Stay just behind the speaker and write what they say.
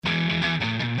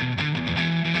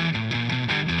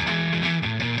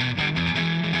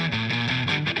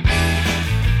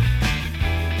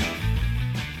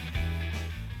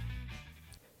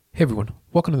Hey everyone,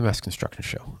 welcome to the Mass Construction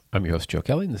Show. I'm your host, Joe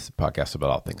Kelly, and this is a podcast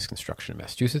about all things construction in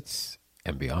Massachusetts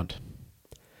and beyond.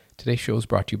 Today's show is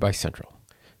brought to you by Central,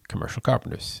 commercial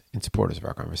carpenters and supporters of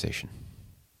our conversation.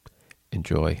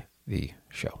 Enjoy the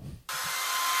show.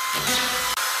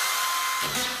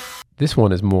 This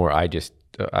one is more, I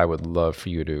would love for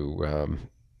you to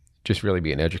just really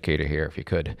be an educator here if you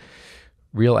could.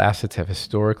 Real assets have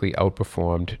historically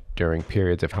outperformed during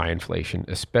periods of high inflation,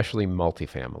 especially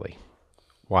multifamily.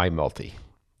 Why multi?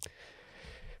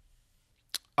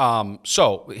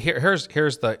 So here's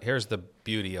the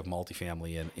beauty of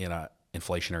multifamily in an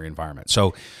inflationary environment.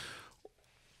 So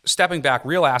stepping back,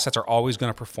 real assets are always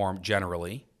going to perform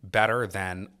generally better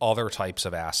than other types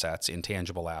of assets,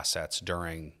 intangible assets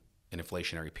during an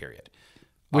inflationary period.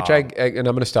 Which and I'm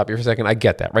going to stop you for a second. I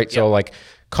get that, right? Yeah. So like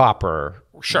copper,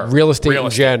 sure, real estate in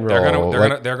general,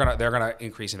 they're gonna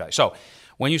increase in value. So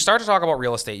when you start to talk about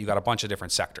real estate, you got a bunch of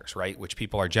different sectors, right? Which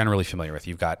people are generally familiar with.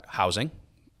 You've got housing,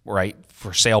 right?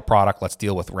 For sale product, let's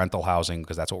deal with rental housing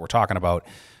because that's what we're talking about.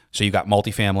 So you got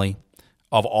multifamily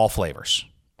of all flavors,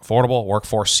 affordable,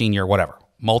 workforce, senior, whatever.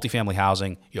 Multifamily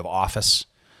housing. You have office.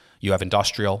 You have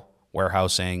industrial,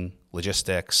 warehousing,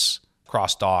 logistics,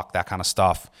 cross dock, that kind of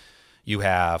stuff. You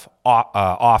have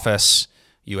office,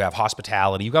 you have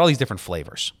hospitality, you've got all these different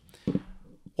flavors.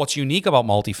 What's unique about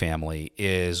multifamily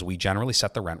is we generally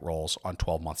set the rent rolls on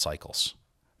 12-month cycles.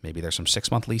 Maybe there's some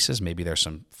 6-month leases, maybe there's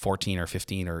some 14 or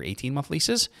 15 or 18-month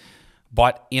leases.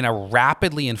 But in a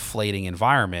rapidly inflating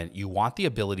environment, you want the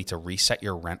ability to reset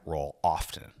your rent roll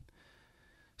often.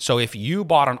 So if you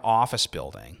bought an office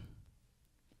building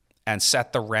and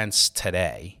set the rents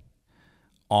today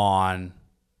on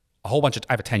a whole bunch of,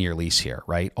 I have a 10-year lease here,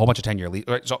 right? A whole bunch of 10-year lease.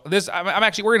 So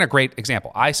we're in a great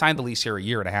example. I signed the lease here a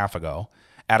year and a half ago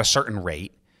at a certain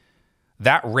rate.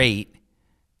 That rate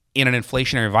in an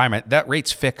inflationary environment, that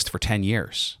rate's fixed for 10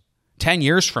 years. 10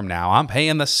 years from now, I'm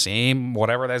paying the same,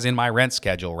 whatever that's in my rent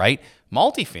schedule, right?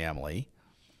 Multifamily,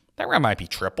 that rent might be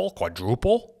triple,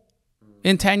 quadruple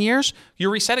in 10 years.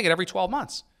 You're resetting it every 12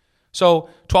 months. So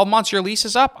 12 months, your lease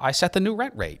is up. I set the new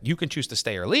rent rate. You can choose to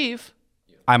stay or leave.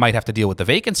 I might have to deal with the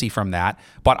vacancy from that,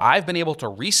 but I've been able to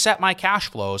reset my cash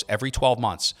flows every 12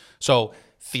 months. So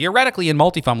theoretically in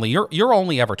multifamily, you're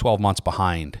only ever 12 months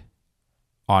behind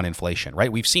on inflation,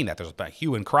 right? We've seen that. There's a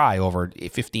hue and cry over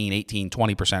 15, 18,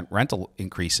 20% rental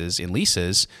increases in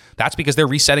leases. That's because they're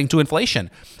resetting to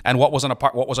inflation. And what was a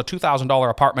 $2,000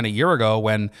 apartment a year ago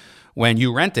when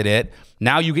you rented it,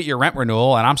 now you get your rent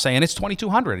renewal and I'm saying it's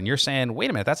 $2,200 and you're saying,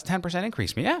 wait a minute, that's a 10%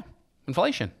 increase. Yeah,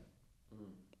 inflation.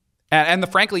 And the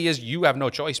frankly is you have no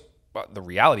choice. But the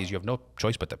reality is you have no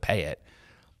choice but to pay it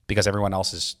because everyone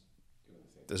else is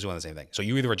doing the same thing. So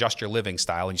you either adjust your living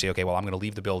style and you say, okay, well, I'm going to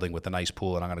leave the building with the nice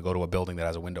pool and I'm going to go to a building that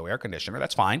has a window air conditioner.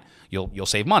 That's fine. You'll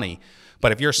save money.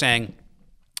 But if you're saying,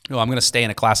 no, I'm going to stay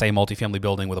in a Class A multifamily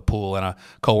building with a pool and a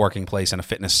co-working place and a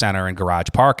fitness center and garage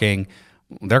parking,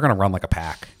 they're going to run like a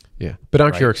pack. Yeah, but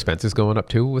aren't your expenses going up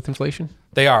too with inflation?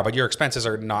 They are, but your expenses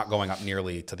are not going up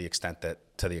nearly to the extent that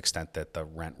the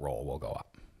rent roll will go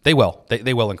up. They will.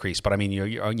 They will increase, but I mean,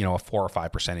 a 4 or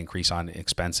 5% increase on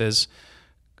expenses,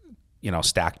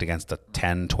 stacked against a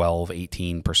 10, 12,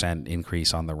 18%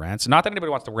 increase on the rents. Not that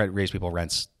anybody wants to raise people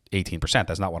rents 18%.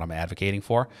 That's not what I'm advocating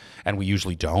for, and we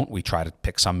usually don't. We try to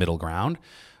pick some middle ground,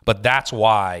 but that's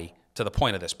why. To the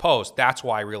point of this post, that's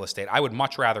why real estate, I would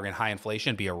much rather in high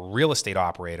inflation be a real estate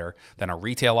operator than a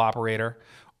retail operator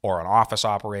or an office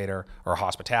operator or a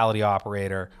hospitality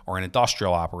operator or an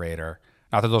industrial operator.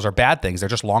 Not that those are bad things, they're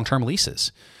just long-term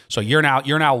leases. So you're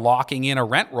now locking in a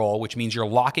rent roll, which means you're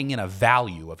locking in a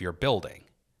value of your building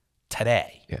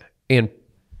today. Yeah. And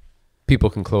people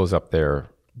can close up their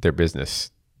business.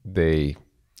 They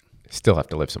still have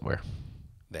to live somewhere.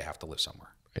 They have to live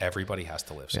somewhere. Everybody has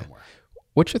to live somewhere.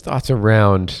 What's your thoughts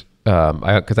around,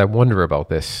 because I wonder about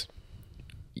this.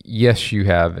 Yes, you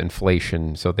have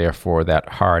inflation, so therefore that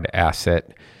hard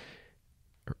asset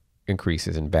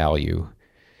increases in value.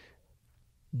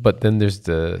 But then there's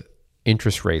the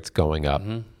interest rates going up,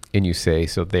 and you say,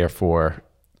 so therefore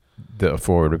the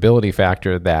affordability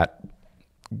factor, that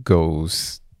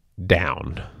goes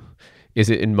down. Is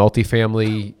it in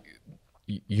multifamily?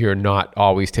 You're not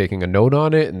always taking a note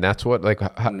on it, and that's what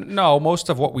no, most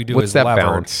of what we do is that levered.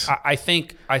 Balance? I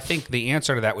think the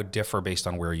answer to that would differ based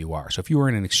on where you are. So if you were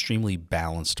in an extremely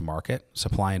balanced market,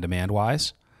 supply and demand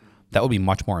wise, that would be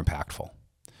much more impactful.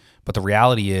 But the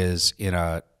reality is, in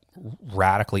a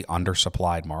radically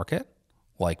undersupplied market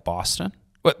like Boston,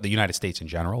 the United States in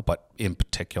general, but in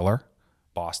particular,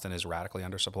 Boston is radically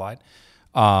undersupplied.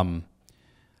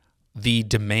 The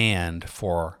demand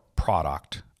for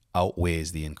product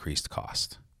outweighs the increased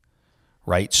cost,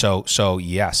 right? So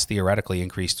yes, theoretically,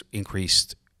 increased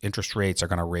interest rates are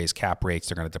going to raise cap rates.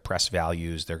 They're going to depress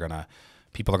values.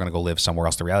 People are going to go live somewhere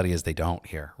else. The reality is they don't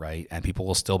here, right? And people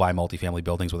will still buy multifamily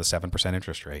buildings with a 7%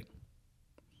 interest rate.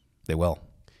 They will.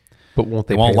 But won't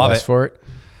they won't pay love less it. for it?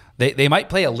 They might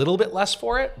pay a little bit less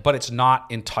for it, but it's not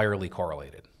entirely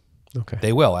correlated. Okay.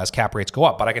 They will as cap rates go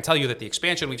up. But I can tell you that the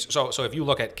expansion so if you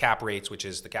look at cap rates, which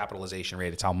is the capitalization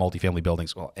rate, it's how multifamily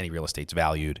buildings, any real estate's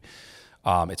valued.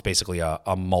 It's basically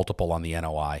a multiple on the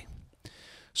NOI.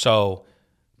 So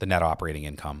the net operating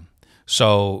income.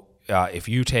 So if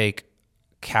you take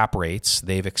cap rates,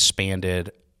 they've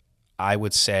expanded, I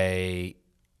would say,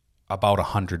 about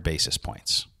 100 basis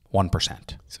points.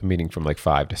 1%. So meaning from like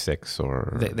 5 to 6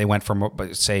 or... They went from,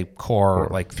 say, core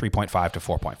like 3.5 to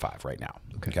 4.5 right now.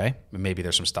 Okay. Maybe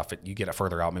there's some stuff that you get it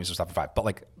further out, maybe some stuff at 5. But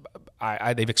like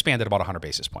they've expanded about 100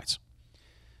 basis points.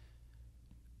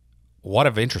 What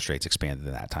have interest rates expanded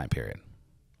in that time period?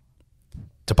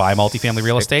 To buy multifamily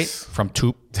real estate from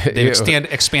 2, they've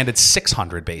expanded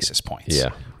 600 basis points.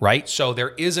 Yeah. Right? So there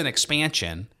is an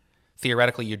expansion.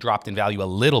 Theoretically, you dropped in value a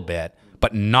little bit,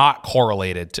 but not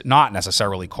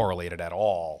necessarily correlated at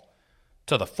all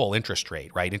to the full interest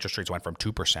rate, right? Interest rates went from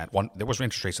 2%. There was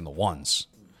interest rates in the ones,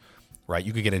 right?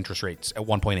 You could get interest rates at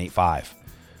 1.85,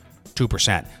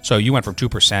 2%. So you went from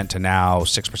 2% to now 6%,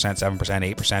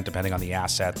 7%, 8%, depending on the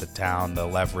asset, the town, the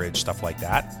leverage, stuff like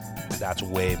that. That's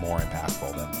way more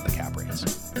impactful than the cap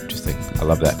rates. Interesting. I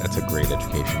love that. That's a great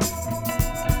education.